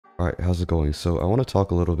Alright, how's it going? So I want to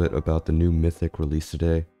talk a little bit about the new Mythic release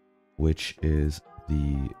today, which is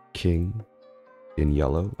the King in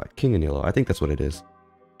Yellow. King in Yellow, I think that's what it is.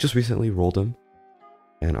 Just recently rolled him,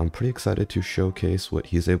 and I'm pretty excited to showcase what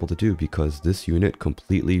he's able to do because this unit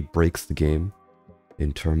completely breaks the game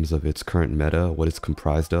in terms of its current meta, what it's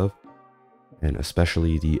comprised of, and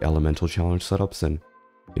especially the elemental challenge setups and,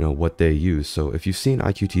 what they use. So if you've seen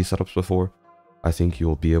IQT setups before, I think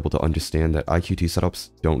you'll be able to understand that IQT setups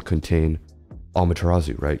don't contain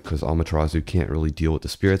Amaterasu, right? Because Amaterasu can't really deal with the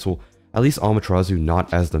spirits. Well, at least Amaterasu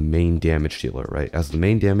not as the main damage dealer, right? As the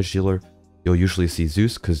main damage dealer, you'll usually see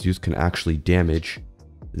Zeus, because Zeus can actually damage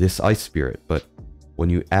this ice spirit. But when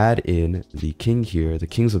you add in the king here, the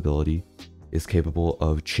king's ability is capable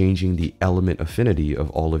of changing the element affinity of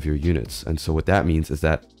all of your units. And so what that means is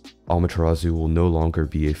that Amaterasu will no longer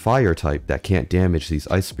be a fire type that can't damage these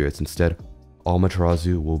ice spirits. Instead,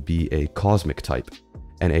 Amaterasu will be a cosmic type,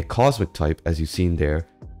 and a cosmic type, as you've seen there,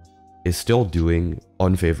 is still doing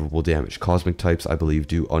unfavorable damage. Cosmic types, I believe,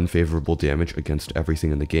 do unfavorable damage against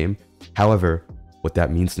everything in the game. However, what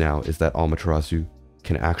that means now is that Amaterasu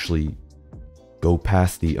can actually go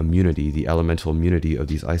past the immunity, the elemental immunity of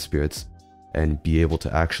these ice spirits, and be able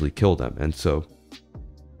to actually kill them. And so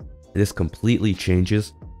this completely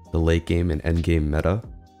changes the late game and end game meta.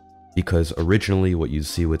 Because originally what you'd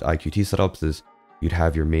see with IQT setups is you'd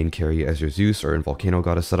have your main carry as your Zeus, or in Volcano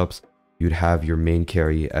Goddess setups, you'd have your main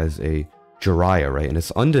carry as a Jiraiya, right? And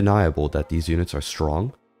it's undeniable that these units are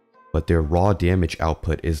strong, but their raw damage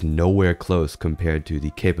output is nowhere close compared to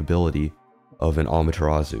the capability of an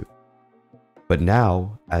Amaterasu. But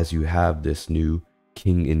now, as you have this new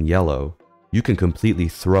King in Yellow, you can completely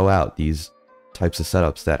throw out these types of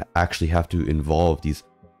setups that actually have to involve these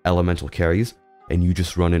elemental carries, and you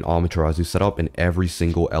just run an Amaterasu setup in every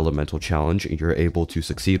single elemental challenge, and you're able to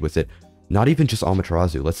succeed with it. Not even just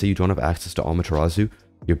Amaterasu. Let's say you don't have access to Amaterasu,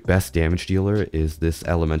 your best damage dealer is this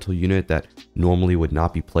elemental unit that normally would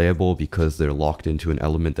not be playable because they're locked into an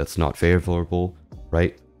element that's not favorable,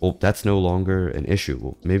 right? Well, that's no longer an issue.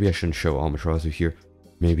 Well, maybe I shouldn't show Amaterasu here.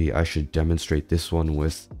 Maybe I should demonstrate this one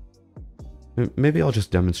with... Maybe I'll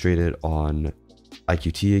just demonstrate it on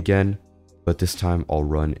IQT again. But this time I'll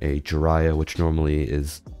run a Jiraiya, which normally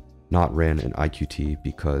is not ran in IQT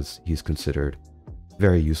because he's considered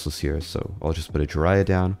very useless here. So I'll just put a Jiraiya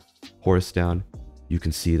down, Horus down. You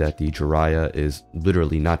can see that the Jiraiya is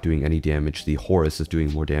literally not doing any damage. The Horus is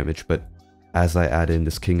doing more damage. But as I add in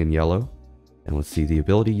this King in Yellow, and let's see the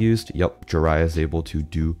ability used. Yep, Jiraiya is able to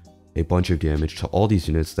do a bunch of damage to all these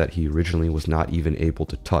units that he originally was not even able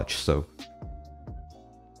to touch. So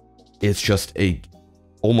it's just a...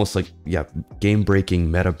 almost like, yeah,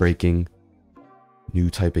 game-breaking, meta-breaking new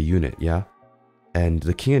type of unit, yeah? And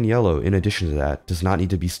the King in Yellow, in addition to that, does not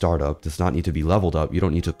need to be started up, does not need to be leveled up. You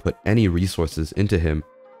don't need to put any resources into him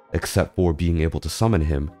except for being able to summon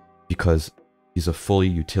him, because he's a fully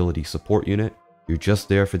utility support unit. You're just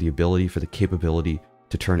there for the ability, for the capability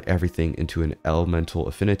to turn everything into an elemental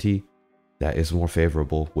affinity that is more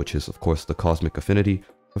favorable, which is, of course, the cosmic affinity.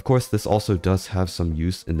 Of course, this also does have some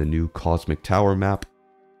use in the new Cosmic Tower map.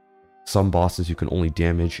 Some bosses you can only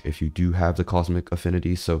damage if you do have the cosmic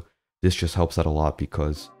affinity, so this just helps out a lot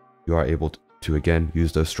because you are able to again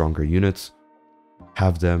use those stronger units,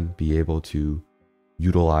 have them be able to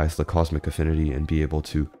utilize the cosmic affinity and be able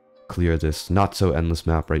to clear this not so endless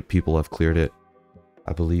map, right? People have cleared it.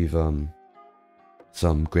 I believe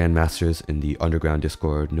some grandmasters in the underground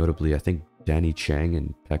Discord, notably I think Danny Chang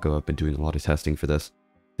and Pekko, have been doing a lot of testing for this.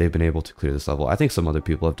 They've been able to clear this level. I think some other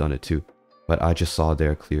people have done it too. But I just saw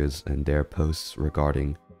their clears and their posts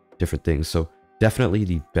regarding different things. So definitely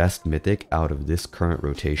the best mythic out of this current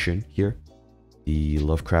rotation here. The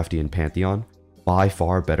Lovecraftian Pantheon. By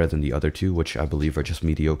far better than the other two, which I believe are just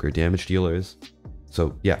mediocre damage dealers.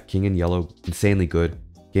 So yeah, King in Yellow, insanely good.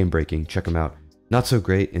 Game breaking, check him out. Not so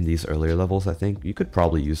great in these earlier levels, I think. You could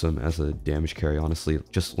probably use him as a damage carry, honestly.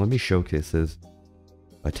 Just let me showcase his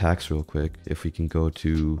attacks real quick. If we can go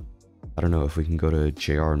to... I don't know if we can go to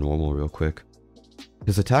JR normal real quick.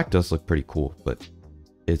 His attack does look pretty cool, but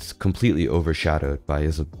it's completely overshadowed by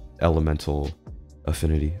his elemental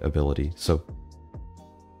affinity ability. So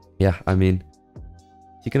yeah, I mean,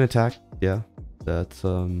 he can attack. Yeah, that's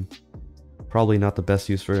probably not the best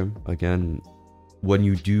use for him. Again, when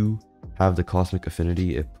you do have the cosmic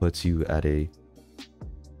affinity, it puts you at a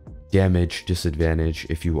damage disadvantage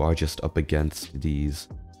if you are just up against these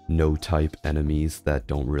no type enemies that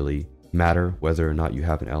don't really matter whether or not you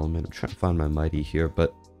have an element. I'm trying to find my mighty here,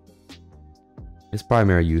 but his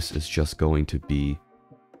primary use is just going to be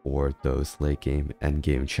for those late game, end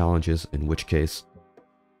game challenges, in which case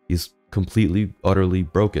he's completely, utterly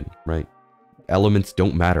broken, right? Elements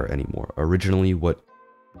don't matter anymore. Originally, what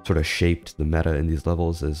sort of shaped the meta in these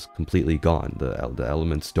levels is completely gone. The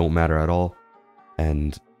elements don't matter at all.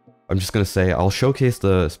 And I'm just going to say, I'll showcase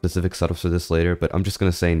the specific setups for this later, but I'm just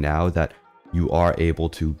going to say now that you are able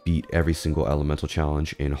to beat every single elemental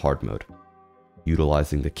challenge in hard mode,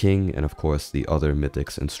 utilizing the king and of course the other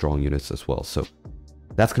mythics and strong units as well. So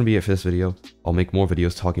that's going to be it for this video. I'll make more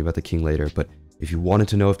videos talking about the king later, but if you wanted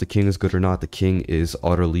to know if the king is good or not, the king is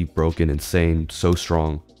utterly broken, insane, so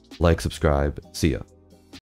strong. Like, subscribe, see ya.